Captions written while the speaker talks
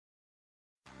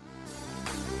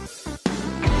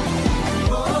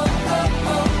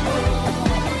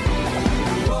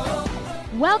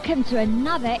Welcome to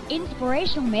another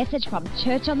inspirational message from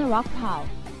Church on the Rock Pile.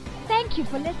 Thank you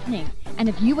for listening, and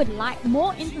if you would like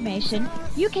more information,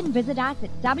 you can visit us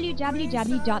at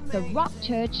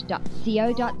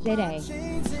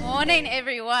www.therockchurch.co.za. Morning,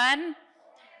 everyone.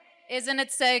 Isn't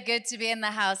it so good to be in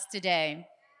the house today?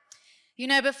 You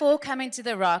know, before coming to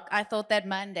the Rock, I thought that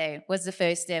Monday was the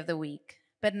first day of the week.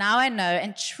 But now I know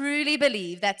and truly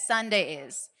believe that Sunday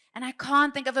is. And I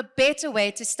can't think of a better way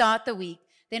to start the week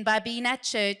than by being at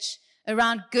church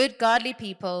around good, godly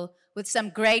people with some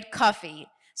great coffee.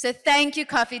 So thank you,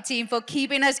 coffee team, for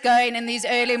keeping us going in these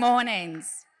early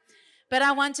mornings. But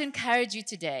I want to encourage you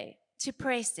today to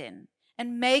press in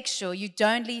and make sure you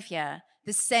don't leave here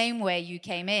the same way you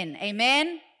came in.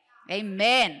 Amen?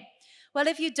 Amen. Well,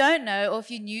 if you don't know or if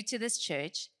you're new to this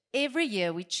church, every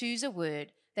year we choose a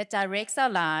word that directs our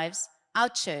lives, our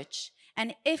church,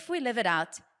 and if we live it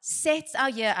out, sets our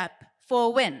year up for a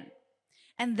win.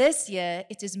 And this year,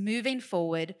 it is moving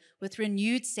forward with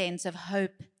renewed sense of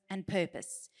hope and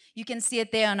purpose. You can see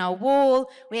it there on our wall.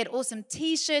 We had awesome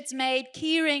t-shirts made,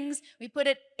 key rings. We put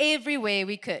it everywhere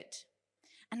we could.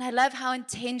 And I love how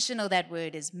intentional that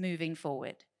word is, moving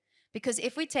forward. Because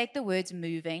if we take the words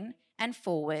moving and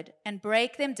forward and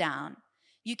break them down,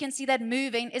 you can see that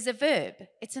moving is a verb.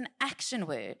 It's an action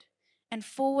word. And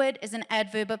forward is an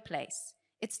adverb of place.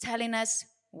 It's telling us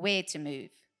where to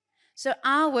move. So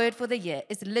our word for the year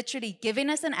is literally giving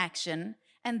us an action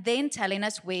and then telling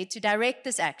us where to direct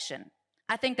this action.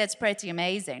 I think that's pretty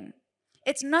amazing.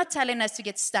 It's not telling us to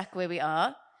get stuck where we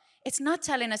are. It's not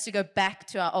telling us to go back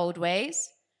to our old ways.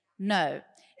 No,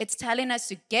 it's telling us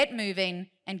to get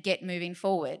moving and get moving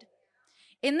forward.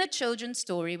 In the children's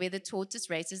story where the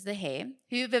tortoise races the hare,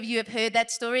 who of you have heard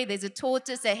that story? There's a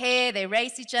tortoise, a hare, they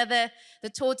race each other, the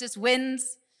tortoise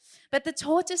wins. But the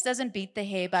tortoise doesn't beat the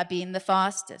hare by being the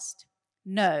fastest.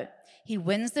 No, he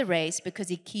wins the race because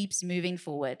he keeps moving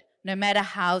forward, no matter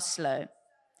how slow.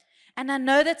 And I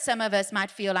know that some of us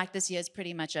might feel like this year is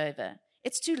pretty much over.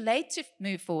 It's too late to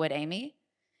move forward, Amy.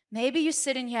 Maybe you're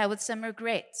sitting here with some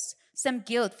regrets, some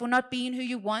guilt for not being who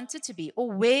you wanted to be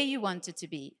or where you wanted to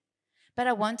be. But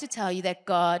I want to tell you that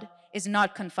God is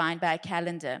not confined by a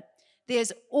calendar.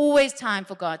 There's always time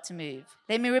for God to move.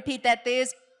 Let me repeat that.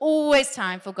 There's always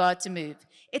time for God to move.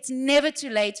 It's never too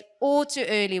late or too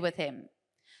early with Him.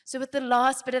 So with the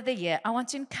last bit of the year, I want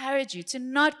to encourage you to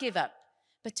not give up,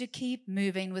 but to keep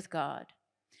moving with God.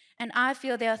 And I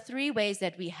feel there are 3 ways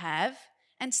that we have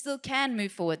and still can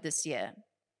move forward this year.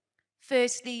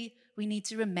 Firstly, we need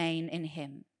to remain in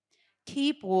Him.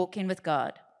 Keep walking with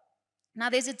God. Now,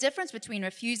 there's a difference between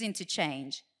refusing to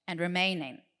change and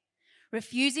remaining.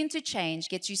 Refusing to change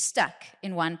gets you stuck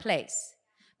in one place,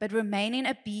 but remaining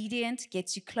obedient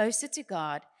gets you closer to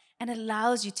God and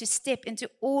allows you to step into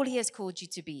all He has called you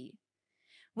to be.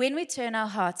 When we turn our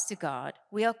hearts to God,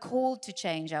 we are called to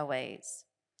change our ways.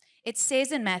 It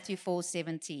says in Matthew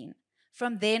 4:17,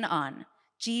 from then on,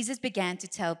 Jesus began to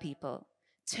tell people,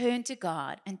 turn to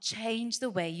God and change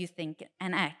the way you think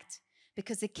and act,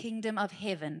 because the kingdom of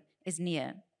heaven is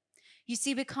near. You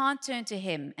see, we can't turn to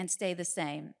Him and stay the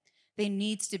same. There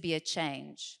needs to be a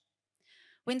change.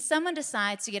 When someone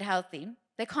decides to get healthy,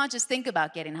 they can't just think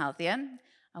about getting healthier.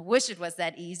 I wish it was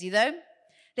that easy, though.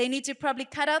 They need to probably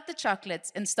cut out the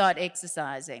chocolates and start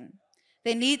exercising.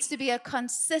 There needs to be a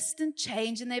consistent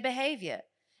change in their behavior.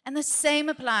 And the same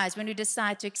applies when we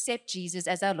decide to accept Jesus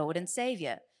as our Lord and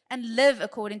Savior and live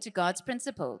according to God's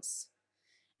principles.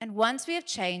 And once we have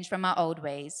changed from our old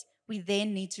ways, we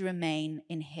then need to remain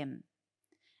in Him.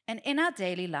 And in our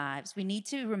daily lives, we need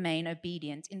to remain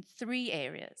obedient in 3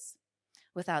 areas: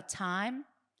 with our time,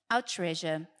 our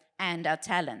treasure, and our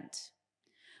talent.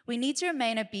 We need to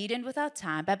remain obedient with our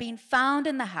time by being found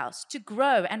in the house to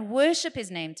grow and worship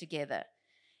His name together.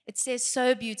 It says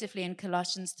so beautifully in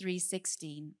Colossians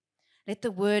 3:16, let the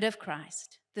word of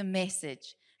Christ, the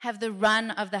message, have the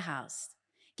run of the house.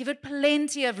 Give it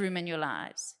plenty of room in your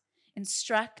lives.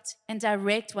 Instruct and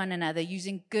direct one another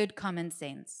using good common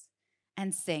sense.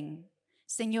 And sing.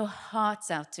 Sing your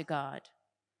hearts out to God.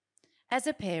 As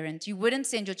a parent, you wouldn't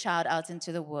send your child out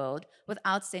into the world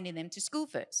without sending them to school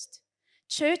first.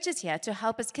 Church is here to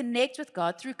help us connect with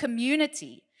God through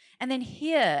community and then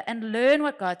hear and learn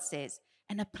what God says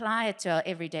and apply it to our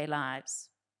everyday lives.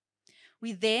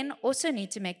 We then also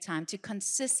need to make time to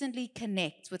consistently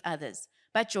connect with others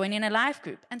by joining a life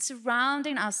group and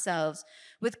surrounding ourselves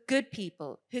with good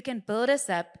people who can build us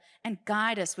up and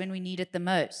guide us when we need it the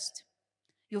most.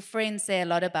 Your friends say a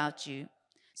lot about you,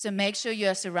 so make sure you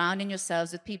are surrounding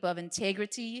yourselves with people of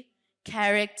integrity,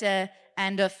 character,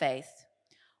 and of faith.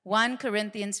 1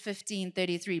 Corinthians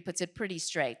 15:33 puts it pretty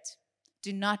straight.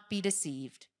 Do not be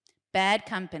deceived. Bad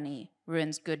company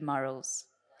ruins good morals.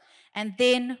 And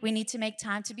then we need to make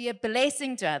time to be a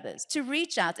blessing to others, to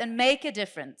reach out and make a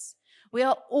difference. We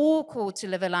are all called to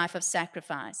live a life of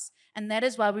sacrifice. And that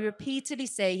is why we repeatedly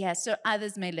say, yes, so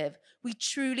others may live. We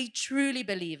truly, truly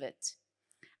believe it.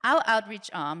 Our outreach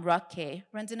arm, Rock Care,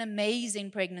 runs an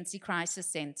amazing pregnancy crisis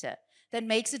center that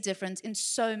makes a difference in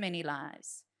so many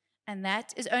lives. And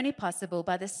that is only possible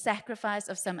by the sacrifice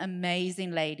of some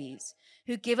amazing ladies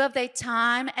who give up their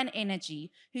time and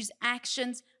energy, whose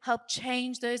actions help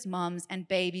change those moms' and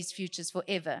babies' futures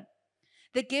forever.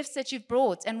 The gifts that you've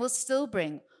brought and will still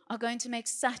bring are going to make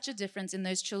such a difference in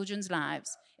those children's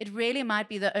lives. It really might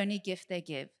be the only gift they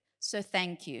give. So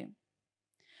thank you.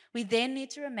 We then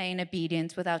need to remain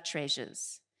obedient with our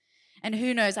treasures. And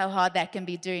who knows how hard that can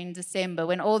be during December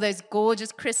when all those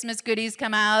gorgeous Christmas goodies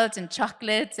come out and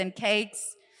chocolates and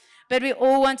cakes. But we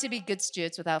all want to be good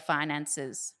stewards with our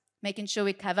finances, making sure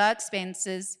we cover our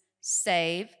expenses,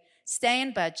 save, stay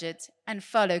in budget, and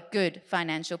follow good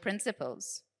financial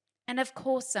principles. And of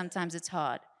course, sometimes it's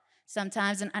hard.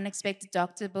 Sometimes an unexpected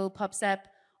doctor bill pops up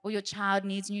or your child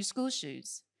needs new school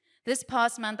shoes. This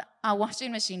past month, our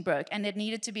washing machine broke and it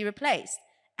needed to be replaced,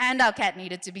 and our cat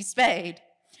needed to be spayed.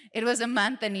 It was a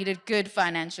month that needed good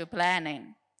financial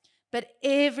planning. But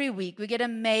every week we get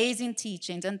amazing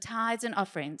teachings on tithes and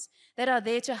offerings that are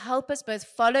there to help us both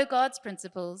follow God's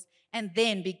principles and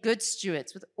then be good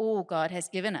stewards with all God has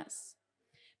given us.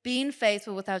 Being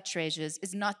faithful with our treasures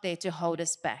is not there to hold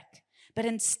us back, but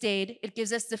instead it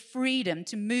gives us the freedom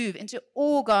to move into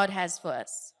all God has for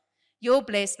us. Your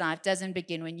blessed life doesn't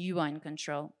begin when you are in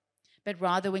control, but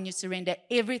rather when you surrender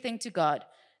everything to God,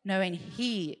 knowing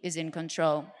He is in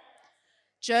control.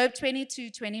 Job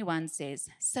 22:21 says,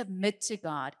 submit to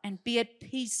God and be at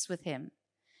peace with Him.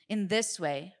 In this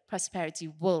way,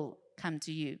 prosperity will come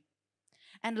to you.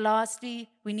 And lastly,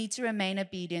 we need to remain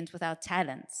obedient with our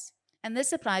talents. And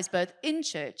this applies both in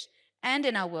church and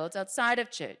in our world outside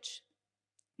of church.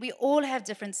 We all have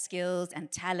different skills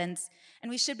and talents,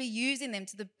 and we should be using them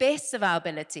to the best of our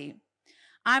ability.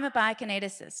 I'm a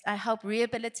biokineticist. I help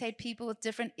rehabilitate people with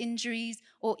different injuries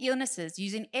or illnesses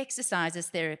using exercise as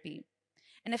therapy.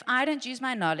 And if I don't use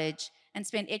my knowledge and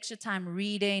spend extra time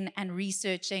reading and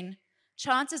researching,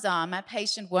 chances are my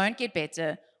patient won't get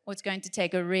better or it's going to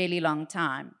take a really long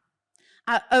time.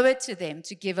 I owe it to them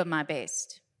to give of my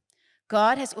best.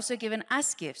 God has also given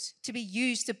us gifts to be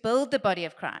used to build the body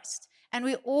of Christ, and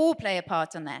we all play a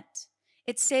part in that.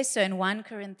 It says so in 1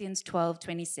 Corinthians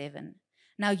 12:27.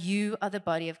 Now you are the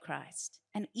body of Christ,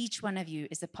 and each one of you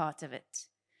is a part of it.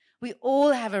 We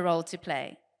all have a role to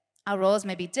play. Our roles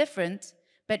may be different,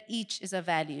 but each is of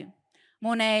value.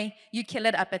 Monet, you kill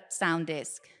it up at Sound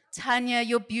Desk. Tanya,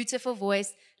 your beautiful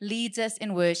voice leads us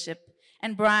in worship.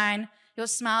 And Brian, your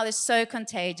smile is so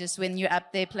contagious when you're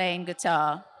up there playing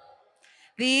guitar.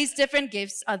 These different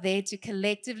gifts are there to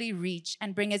collectively reach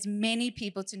and bring as many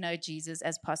people to know Jesus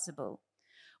as possible.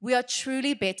 We are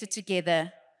truly better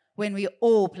together when we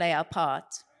all play our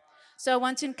part. So I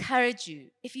want to encourage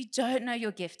you, if you don't know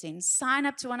your gifting, sign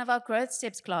up to one of our Growth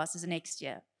Steps classes next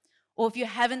year. Or if you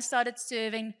haven't started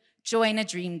serving, join a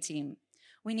dream team.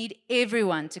 We need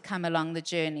everyone to come along the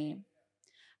journey.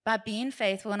 By being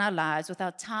faithful in our lives with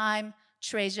our time,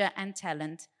 treasure, and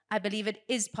talent, I believe it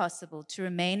is possible to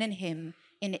remain in Him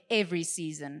in every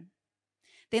season.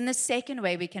 Then the second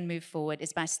way we can move forward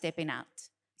is by stepping out.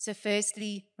 So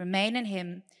firstly, remain in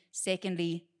Him.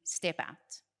 Secondly, step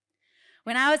out.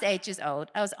 When I was 8 years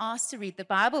old, I was asked to read the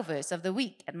Bible verse of the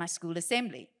week at my school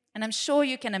assembly. And I'm sure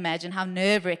you can imagine how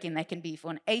nerve-wracking that can be for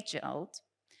an 8-year-old.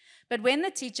 But when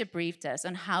the teacher briefed us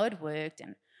on how it worked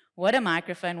and what a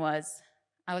microphone was,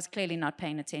 I was clearly not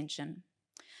paying attention.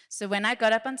 So when I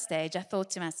got up on stage, I thought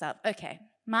to myself, okay,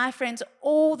 my friends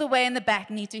all the way in the back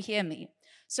need to hear me.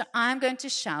 So I'm going to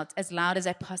shout as loud as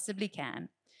I possibly can.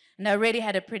 And I already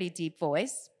had a pretty deep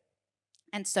voice.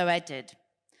 And so I did.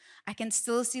 I can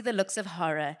still see the looks of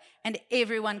horror and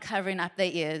everyone covering up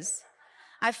their ears.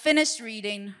 I finished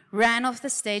reading, ran off the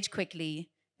stage quickly,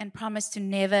 and promised to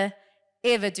never,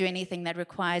 ever do anything that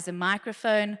requires a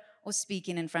microphone or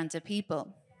speaking in front of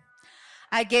people.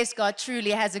 I guess God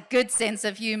truly has a good sense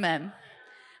of humor.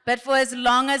 But for as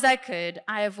long as I could,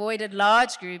 I avoided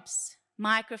large groups,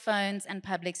 microphones, and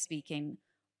public speaking,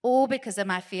 all because of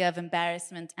my fear of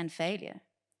embarrassment and failure.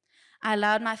 I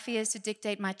allowed my fears to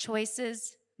dictate my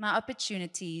choices, my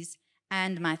opportunities,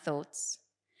 and my thoughts.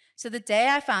 So the day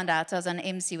I found out I was on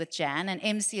MC with Jan, and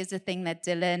MC is the thing that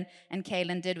Dylan and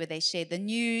Kaylin did where they shared the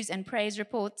news and praise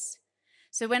reports.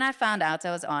 So when I found out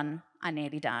I was on, I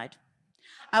nearly died.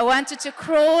 I wanted to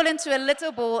crawl into a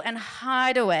little ball and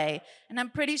hide away, and I'm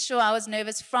pretty sure I was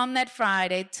nervous from that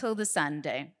Friday till the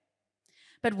Sunday.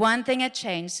 But one thing had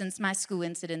changed since my school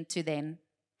incident to then.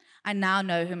 I now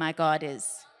know who my God is.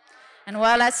 And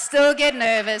while I still get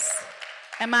nervous,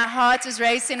 and my heart is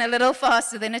racing a little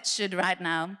faster than it should right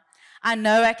now, I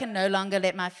know I can no longer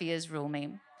let my fears rule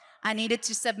me. I needed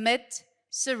to submit,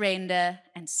 surrender,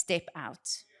 and step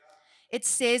out. It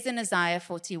says in Isaiah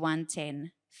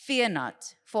 41:10, "Fear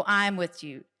not, for I am with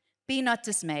you. Be not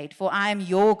dismayed, for I am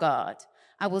your God.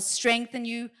 I will strengthen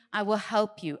you, I will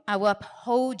help you, I will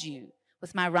uphold you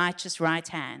with my righteous right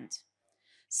hand."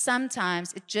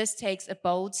 Sometimes it just takes a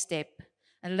bold step,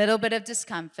 a little bit of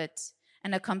discomfort,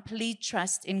 and a complete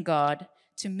trust in God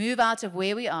to move out of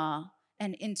where we are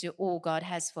and into all God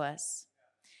has for us.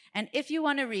 And if you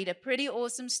want to read a pretty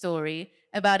awesome story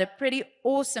about a pretty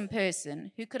awesome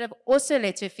person who could have also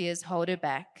let her fears hold her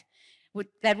back,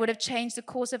 that would have changed the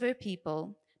course of her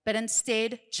people, but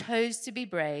instead chose to be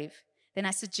brave, then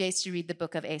I suggest you read the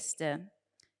book of Esther.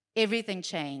 Everything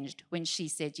changed when she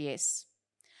said yes.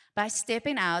 By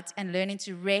stepping out and learning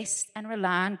to rest and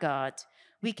rely on God,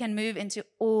 we can move into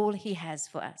all He has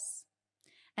for us.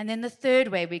 And then the third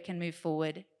way we can move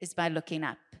forward is by looking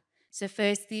up. So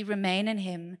firstly, remain in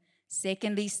Him.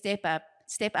 Secondly, step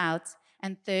out.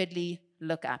 And thirdly,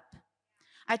 look up.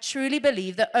 I truly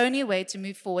believe the only way to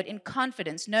move forward in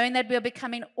confidence, knowing that we are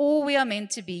becoming all we are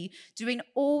meant to be, doing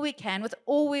all we can with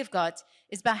all we've got,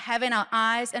 is by having our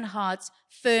eyes and hearts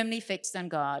firmly fixed on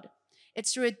God.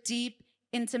 It's through a deep,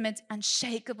 intimate,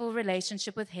 unshakable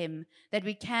relationship with Him that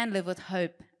we can live with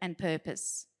hope and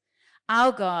purpose.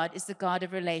 Our God is the God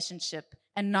of relationship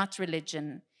and not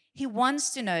religion. He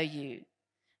wants to know you,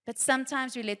 but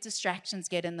sometimes we let distractions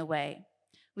get in the way.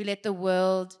 We let the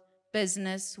world,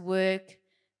 business, work,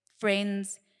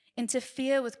 friends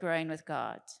interfere with growing with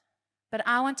God. But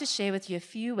I want to share with you a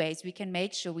few ways we can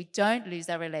make sure we don't lose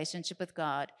our relationship with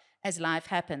God as life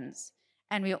happens.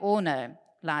 And we all know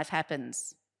life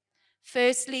happens.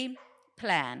 Firstly,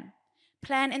 plan.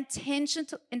 Plan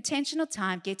intentional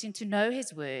time getting to know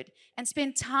His Word and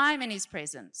spend time in His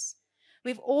presence.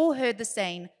 We've all heard the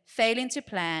saying, failing to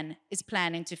plan is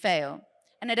planning to fail.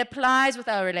 And it applies with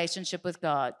our relationship with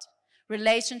God.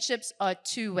 Relationships are a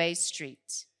two-way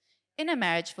street. In a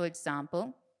marriage, for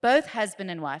example, both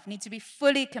husband and wife need to be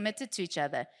fully committed to each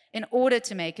other in order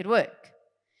to make it work.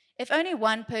 If only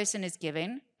one person is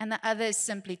giving and the other is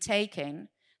simply taking,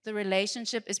 the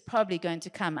relationship is probably going to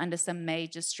come under some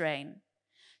major strain.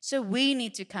 So we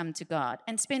need to come to God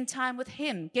and spend time with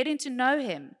Him, getting to know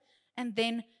Him, and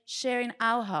then sharing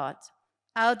our heart,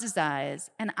 our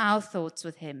desires, and our thoughts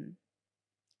with Him.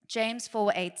 James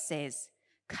 4:8 says,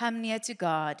 "Come near to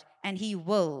God, and He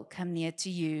will come near to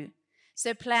you."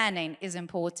 So planning is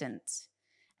important.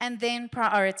 And then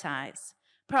prioritize.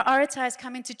 Prioritize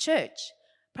coming to church.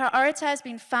 Prioritize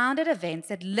being found at events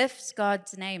that lifts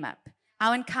God's name up.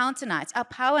 Our encounter nights, our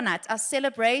power nights, our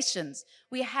celebrations.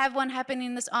 We have one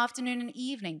happening this afternoon and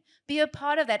evening. Be a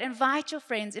part of that. Invite your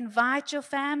friends. Invite your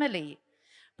family.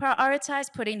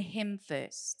 Prioritize putting Him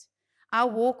first. Our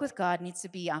walk with God needs to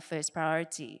be our first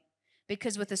priority,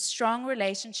 because with a strong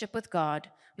relationship with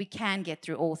God, we can get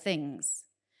through all things.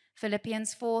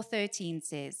 Philippians 4:13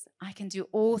 says, "I can do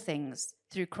all things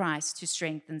through Christ who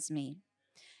strengthens me."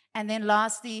 And then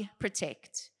lastly,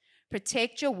 protect.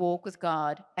 Protect your walk with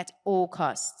God at all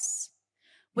costs.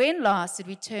 When last did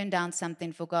we turn down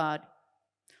something for God?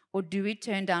 Or do we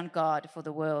turn down God for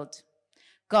the world?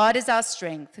 God is our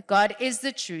strength. God is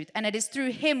the truth. And it is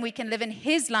through Him we can live in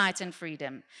His light and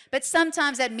freedom. But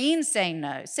sometimes that means saying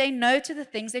no. Saying no to the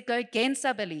things that go against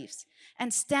our beliefs.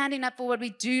 And standing up for what we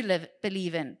do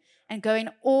believe in. And going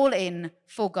all in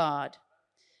for God.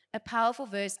 A powerful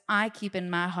verse I keep in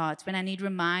my heart when I need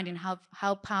reminding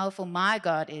how powerful my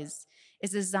God is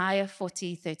Isaiah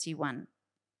 40:31.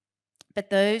 "But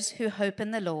those who hope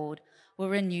in the Lord will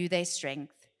renew their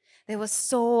strength. They will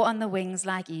soar on the wings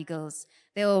like eagles.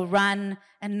 They will run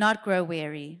and not grow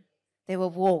weary. They will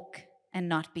walk and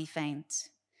not be faint."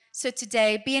 So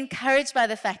today, be encouraged by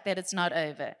the fact that it's not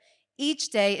over. Each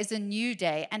day is a new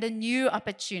day and a new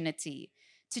opportunity.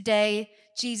 Today,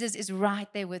 Jesus is right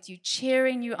there with you,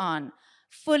 cheering you on,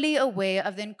 fully aware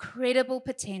of the incredible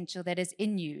potential that is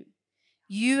in you.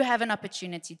 You have an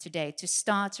opportunity today to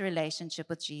start a relationship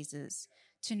with Jesus,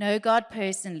 to know God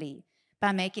personally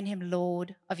by making Him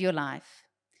Lord of your life,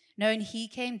 knowing He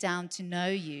came down to know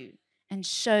you and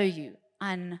show you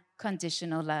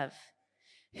unconditional love.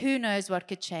 Who knows what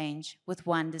could change with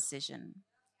one decision?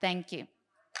 Thank you.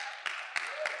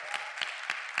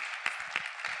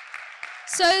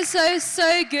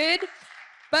 So good.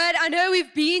 But I know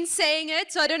we've been saying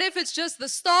it, so I don't know if it's just the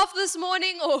staff this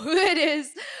morning or who it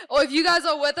is, or if you guys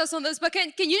are with us on this. But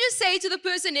can you just say to the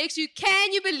person next to you,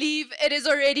 can you believe it is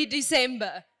already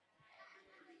December?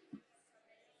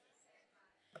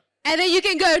 And then you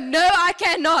can go, no, I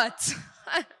cannot.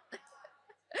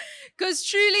 Because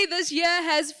truly this year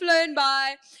has flown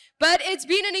by. But it's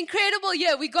been an incredible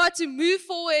year. We got to move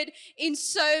forward in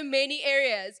so many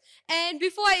areas. And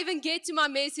before I even get to my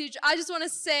message, I just want to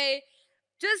say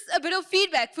just a bit of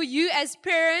feedback for you as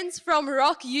parents from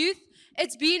Rock Youth.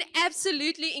 It's been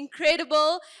absolutely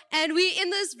incredible. And we're in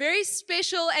this very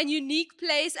special and unique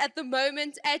place at the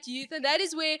moment at youth. And that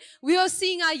is where we are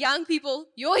seeing our young people,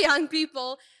 your young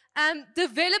people,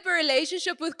 develop a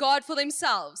relationship with God for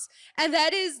themselves. And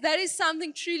that is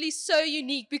something truly so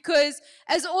unique, because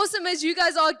as awesome as you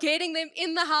guys are getting them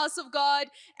in the house of God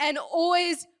and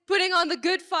always putting on the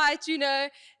good fight, you know,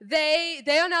 they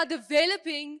are now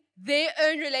developing their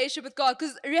own relationship with God,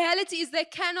 because reality is they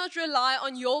cannot rely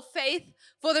on your faith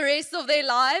for the rest of their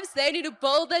lives. They need to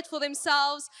build that for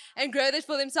themselves and grow that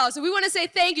for themselves. So we want to say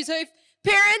thank you. So if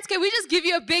parents, can we just give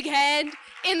you a big hand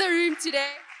in the room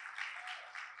today?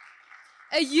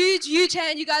 A huge, huge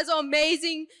hand. You guys are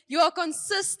amazing. You are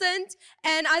consistent.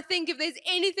 And I think if there's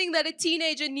anything that a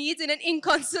teenager needs in an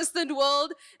inconsistent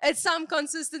world, it's some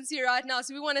consistency right now.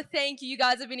 So we want to thank you. You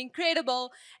guys have been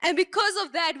incredible. And because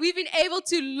of that, we've been able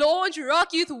to launch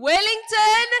Rock Youth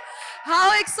Wellington.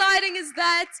 How exciting is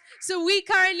that? So we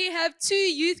currently have 2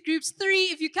 youth groups, 3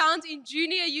 if you count in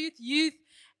junior youth,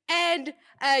 and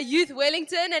Youth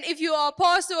Wellington. And if you are a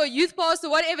pastor or youth pastor,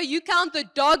 whatever, you count the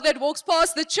dog that walks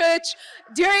past the church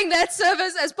during that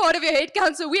service as part of your head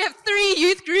count. So we have 3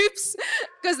 youth groups,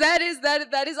 because that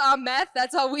is our math.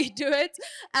 That's how we do it.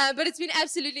 But it's been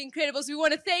absolutely incredible. So we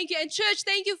want to thank you. And church,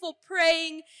 thank you for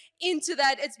praying into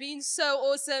that. It's been so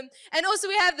awesome. And also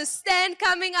we have the stand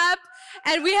coming up,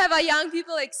 and we have our young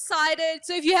people excited.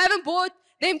 So if you haven't bought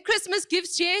them Christmas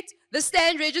gifts yet, the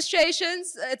stand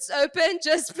registrations, it's open,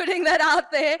 just putting that out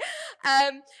there.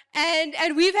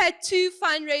 And we've had 2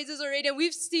 fundraisers already, and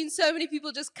we've seen so many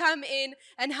people just come in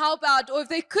and help out. Or if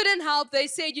they couldn't help, they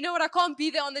said, you know what, I can't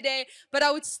be there on the day, but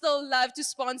I would still love to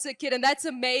sponsor a kid, and that's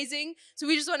amazing. So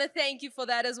we just want to thank you for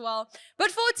that as well.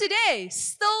 But for today,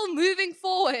 still moving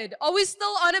forward. Are we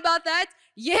still on about that?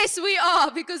 Yes, we are,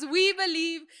 because we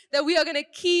believe that we are going to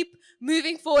keep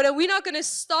moving forward, and we're not going to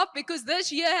stop, because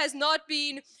this year has not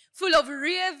been full of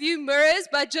rear view mirrors,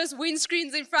 but just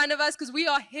windscreens in front of us, because we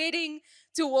are heading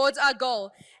towards our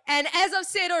goal. And as I've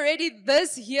said already,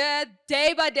 this year,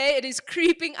 day by day, it is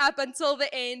creeping up until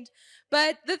the end.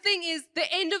 But the thing is,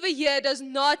 the end of a year does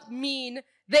not mean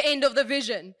the end of the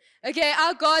vision. Okay,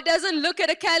 our God doesn't look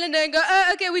at a calendar and go,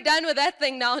 oh, okay, we're done with that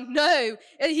thing now. No,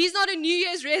 He's not a New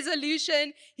Year's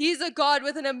resolution. He's a God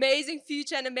with an amazing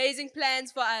future and amazing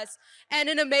plans for us, and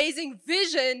an amazing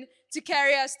vision to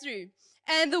carry us through.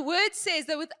 And the word says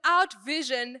that without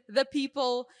vision, the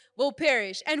people will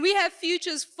perish. And we have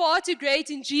futures far too great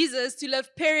in Jesus to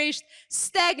live perished,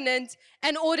 stagnant,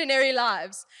 and ordinary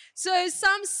lives. So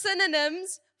some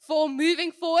synonyms for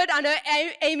moving forward. I know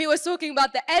Amy was talking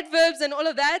about the adverbs and all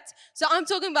of that. So I'm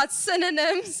talking about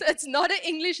synonyms. It's not an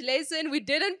English lesson. We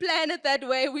didn't plan it that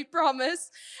way, we promise.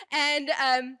 And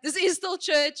this is still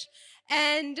church.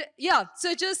 And yeah,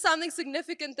 so just something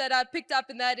significant that I picked up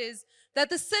in that is that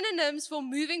the synonyms for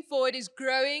moving forward is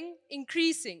growing,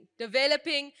 increasing,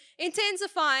 developing,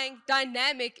 intensifying,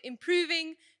 dynamic,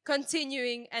 improving,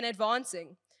 continuing, and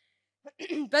advancing.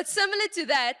 But similar to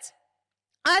that,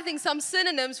 I think some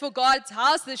synonyms for God's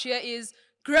house this year is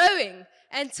growing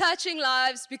and touching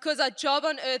lives, because our job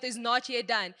on earth is not yet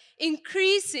done.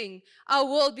 Increasing our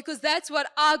world, because that's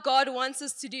what our God wants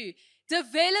us to do.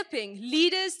 Developing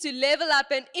leaders to level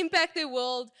up and impact their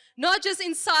world, not just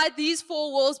inside these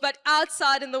 4 walls, but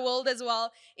outside in the world as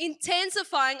well.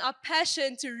 Intensifying our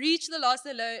passion to reach the lost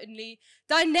and lonely.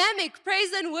 Dynamic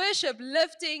praise and worship,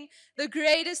 lifting the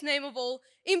greatest name of all.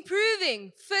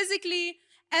 Improving physically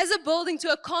as a building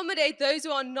to accommodate those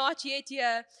who are not yet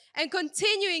here. And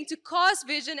continuing to cast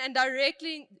vision and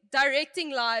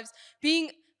directing lives,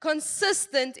 being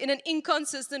consistent in an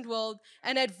inconsistent world,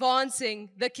 and advancing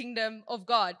the kingdom of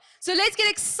God. So let's get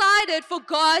excited for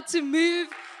God to move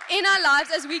in our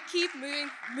lives as we keep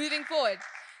moving forward.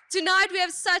 Tonight we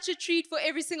have such a treat for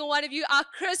every single one of you, our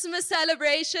Christmas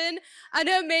celebration. I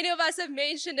know many of us have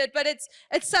mentioned it, but it's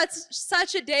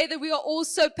such a day that we are all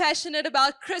so passionate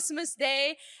about, Christmas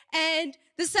Day. And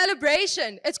the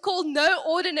celebration, it's called No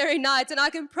Ordinary Night, and I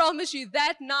can promise you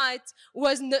that night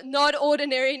was not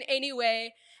ordinary in any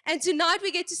way. And tonight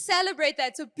we get to celebrate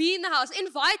that. So be in the house,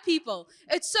 invite people.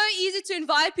 It's so easy to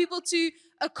invite people to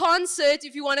a concert,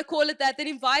 if you want to call it that, than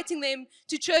inviting them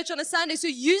to church on a Sunday. So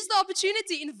use the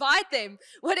opportunity, invite them.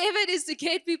 Whatever it is to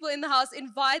get people in the house,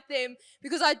 invite them,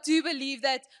 because I do believe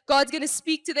that God's going to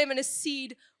speak to them and a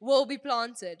seed will be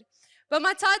planted. But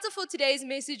my title for today's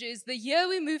message is The Year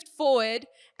We Moved Forward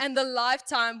and the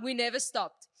Lifetime We Never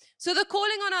Stopped. So the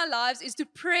calling on our lives is to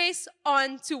press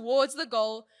on towards the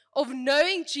goal of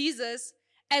knowing Jesus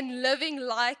and living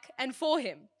like and for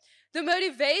Him. The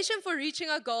motivation for reaching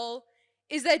our goal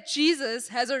is that Jesus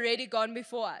has already gone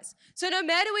before us. So no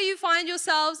matter where you find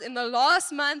yourselves in the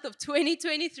last month of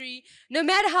 2023, no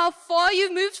matter how far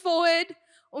you've moved forward,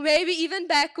 or maybe even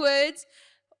backwards,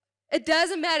 it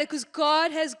doesn't matter, because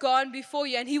God has gone before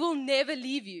you and He will never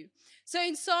leave you. So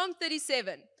in Psalm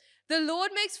 37, the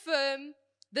Lord makes firm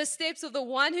the steps of the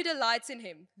one who delights in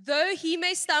Him. Though he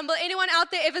may stumble, anyone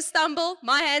out there ever stumble?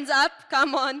 My hand's up,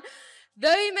 come on.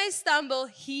 Though he may stumble,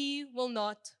 he will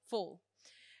not fall.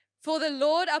 For the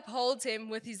Lord upholds him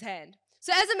with His hand.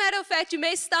 So as a matter of fact, you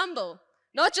may stumble.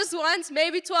 Not just once,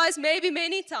 maybe twice, maybe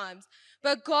many times.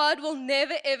 But God will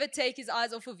never ever take His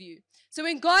eyes off of you. So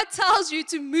when God tells you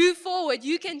to move forward,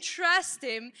 you can trust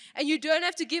Him and you don't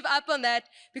have to give up on that,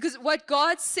 because what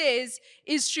God says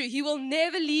is true. He will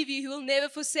never leave you. He will never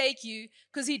forsake you,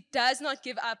 because He does not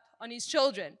give up on His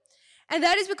children. And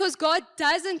that is because God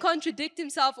doesn't contradict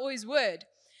Himself or His word.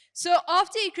 So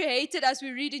after He created us,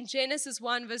 we read in Genesis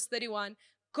 1 verse 31,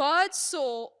 God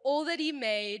saw all that He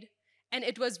made and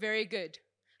it was very good.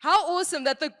 How awesome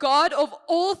that the God of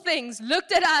all things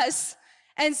looked at us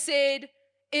and said,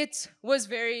 it was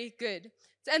very good.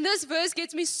 And this verse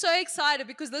gets me so excited,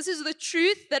 because this is the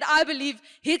truth that I believe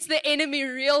hits the enemy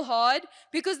real hard,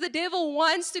 because the devil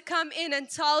wants to come in and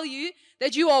tell you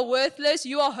that you are worthless,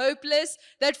 you are hopeless.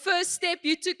 That first step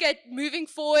you took at moving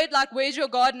forward, like where's your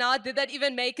God now? Did that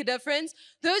even make a difference?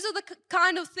 Those are the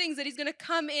kind of things that he's going to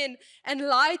come in and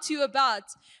lie to you about.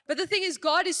 But the thing is,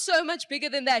 God is so much bigger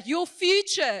than that. Your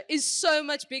future is so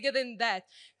much bigger than that.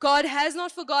 God has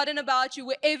not forgotten about you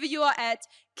wherever you are at.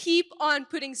 Keep on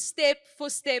putting step for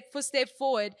step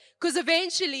forward, because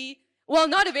eventually, well,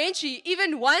 not eventually,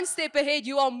 even one step ahead,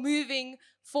 you are moving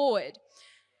forward.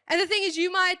 And the thing is, you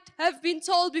might have been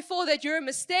told before that you're a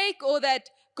mistake, or that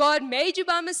God made you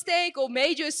by mistake, or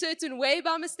made you a certain way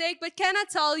by mistake. But can I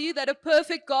tell you that a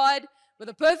perfect God with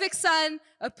a perfect Son,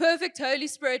 a perfect Holy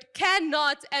Spirit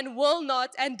cannot and will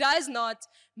not and does not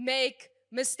make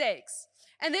mistakes.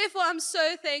 And therefore, I'm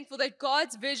so thankful that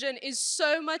God's vision is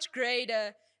so much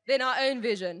greater than our own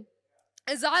vision.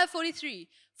 Isaiah 43,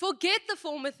 forget the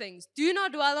former things. Do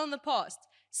not dwell on the past.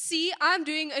 See, I'm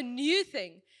doing a new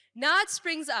thing. Now it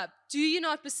springs up. Do you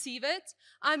not perceive it?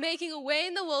 I'm making a way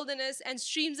in the wilderness and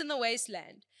streams in the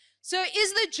wasteland. So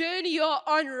is the journey you're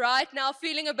on right now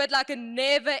feeling a bit like a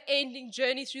never-ending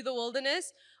journey through the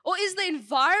wilderness? Or is the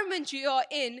environment you are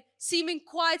in seeming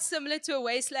quite similar to a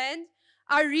wasteland?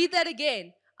 I read that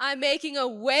again. I'm making a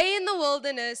way in the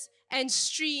wilderness and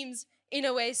streams in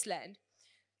a wasteland.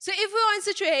 So if we're in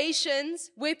situations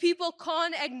where people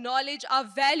can't acknowledge our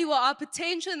value or our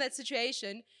potential in that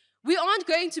situation, we aren't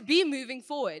going to be moving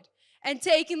forward and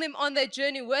taking them on their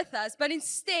journey with us, but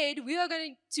instead we are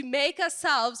going to make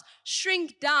ourselves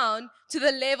shrink down to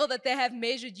the level that they have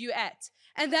measured you at.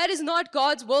 And that is not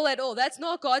God's will at all. That's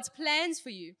not God's plans for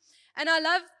you. And I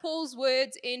love Paul's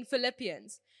words in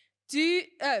Philippians.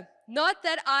 Not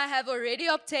that I have already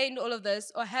obtained all of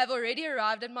this or have already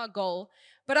arrived at my goal,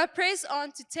 but I press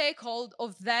on to take hold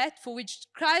of that for which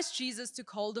Christ Jesus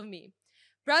took hold of me.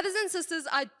 Brothers and sisters,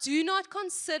 I do not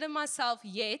consider myself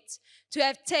yet to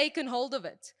have taken hold of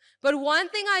it. But one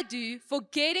thing I do,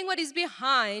 forgetting what is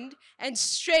behind and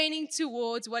straining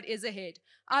towards what is ahead,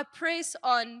 I press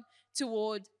on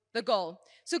toward the goal.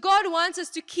 So God wants us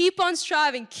to keep on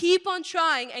striving, keep on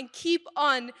trying, and keep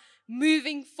on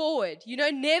moving forward. You know,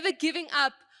 never giving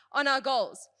up on our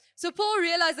goals. So Paul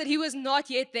realized that he was not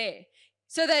yet there.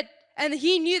 And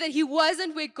he knew that he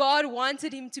wasn't where God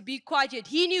wanted him to be quite yet.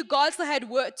 He knew God still had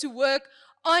work to work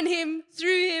on him,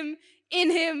 through him, in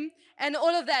him, and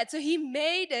all of that. So he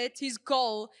made it his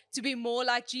goal to be more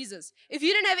like Jesus. If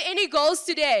you don't have any goals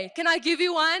today, can I give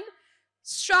you one?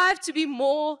 Strive to be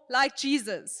more like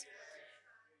Jesus.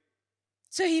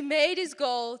 So he made his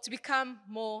goal to become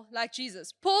more like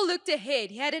Jesus. Paul looked ahead.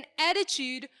 He had an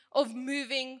attitude of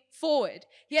moving forward.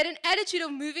 He had an attitude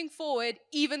of moving forward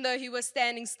even though he was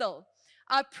standing still.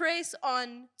 I press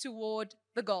on toward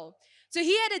the goal. So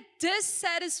he had a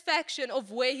dissatisfaction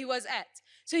of where he was at.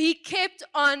 So he kept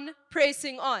on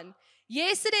pressing on.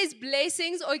 Yesterday's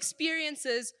blessings or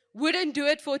experiences wouldn't do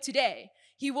it for today.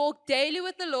 He walked daily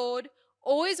with the Lord,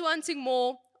 always wanting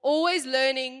more, always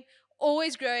learning,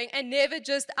 always growing, and never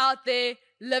just out there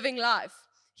living life.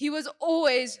 He was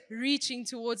always reaching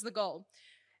towards the goal.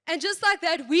 And just like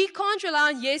that, we can't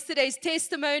rely on yesterday's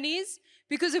testimonies,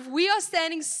 because if we are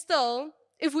standing still,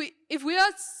 if we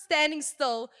are standing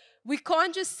still, we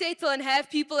can't just settle and have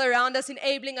people around us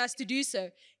enabling us to do so.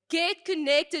 Get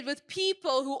connected with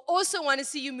people who also want to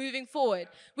see you moving forward.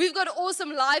 We've got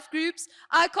awesome life groups.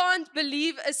 I can't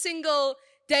believe a single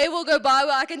day will go by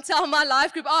where I can tell my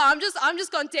life group, I'm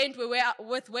just content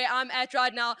with where I'm at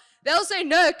right now. They'll say,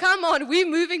 no, come on, we're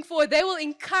moving forward. They will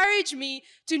encourage me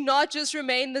to not just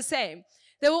remain the same.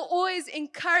 They will always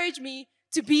encourage me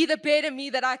to be the better me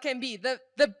that I can be, the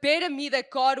better me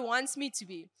that God wants me to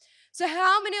be. So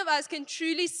how many of us can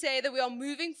truly say that we are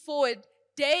moving forward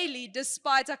daily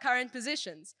despite our current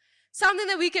positions? Something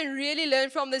that we can really learn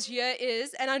from this year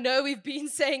is, and I know we've been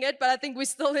saying it, but I think we're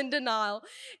still in denial,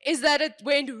 is that it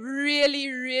went really,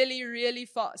 really, really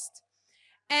fast.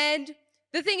 And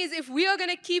the thing is, if we are going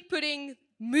to keep putting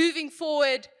moving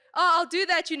forward, I'll do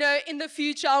that, in the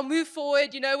future, I'll move forward,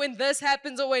 when this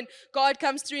happens or when God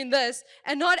comes through in this,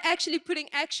 and not actually putting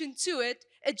action to it,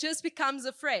 it just becomes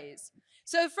a phrase.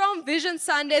 So from Vision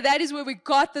Sunday, that is where we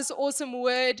got this awesome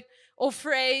word or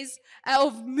phrase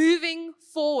of moving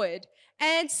forward.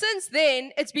 And since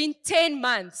then, it's been 10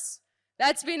 months.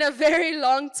 That's been a very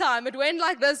long time. It went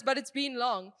like this, but it's been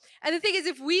long. And the thing is,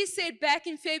 if we said back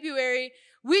in February,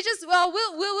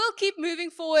 we'll keep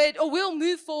moving forward, or we'll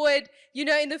move forward,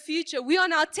 in the future. We are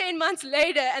now 10 months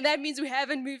later, and that means we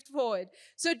haven't moved forward.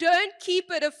 So don't keep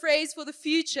it a phrase for the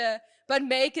future, but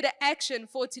make it an action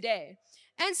for today.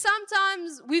 And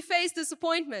sometimes we face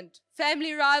disappointment,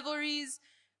 family rivalries,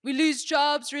 we lose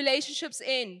jobs, relationships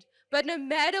end. But no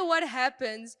matter what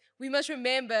happens, we must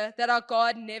remember that our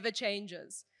God never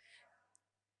changes.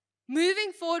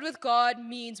 Moving forward with God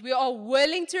means we are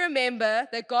willing to remember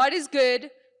that God is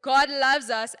good, God loves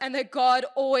us, and that God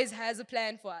always has a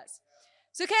plan for us.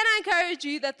 So can I encourage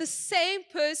you that the same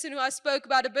person who I spoke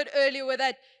about a bit earlier with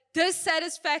that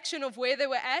dissatisfaction of where they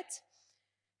were at,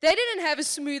 they didn't have a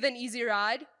smooth and easy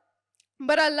ride.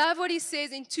 But I love what he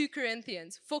says in 2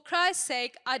 Corinthians. For Christ's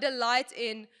sake, I delight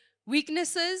in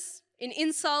weaknesses, in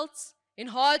insults, in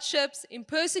hardships, in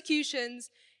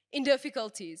persecutions, in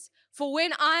difficulties. For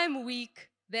when I am weak,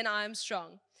 then I am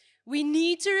strong. We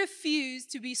need to refuse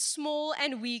to be small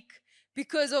and weak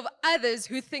because of others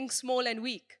who think small and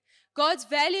weak. God's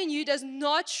value in you does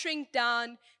not shrink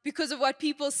down because of what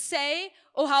people say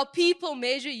or how people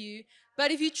measure you. But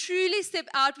if you truly step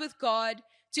out with God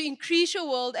to increase your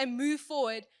world and move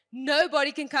forward,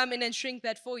 nobody can come in and shrink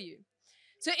that for you.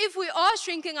 So if we are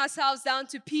shrinking ourselves down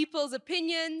to people's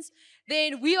opinions,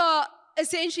 then we are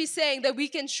essentially saying that we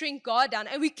can shrink God down,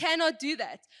 and we cannot do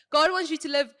that. God wants you to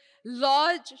live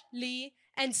largely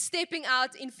and stepping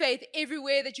out in faith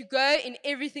everywhere that you go, in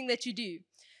everything that you do.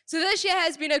 So this year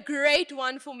has been a great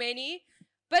one for many,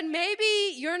 but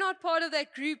maybe you're not part of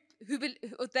that group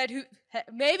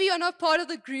maybe you're not part of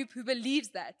the group who believes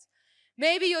that.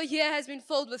 Maybe your year has been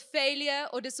filled with failure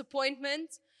or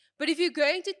disappointment, but if you're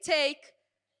going to take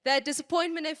that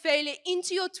disappointment and failure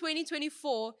into your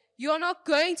 2024, you're not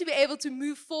going to be able to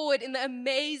move forward in the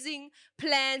amazing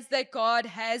plans that God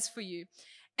has for you.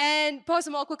 And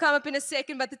Pastor Mark will come up in a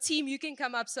second, but the team, you can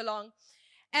come up so long.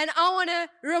 And I want to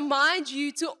remind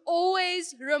you to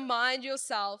always remind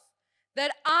yourself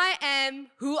that I am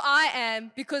who I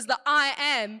am because the I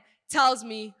am tells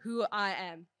me who I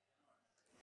am.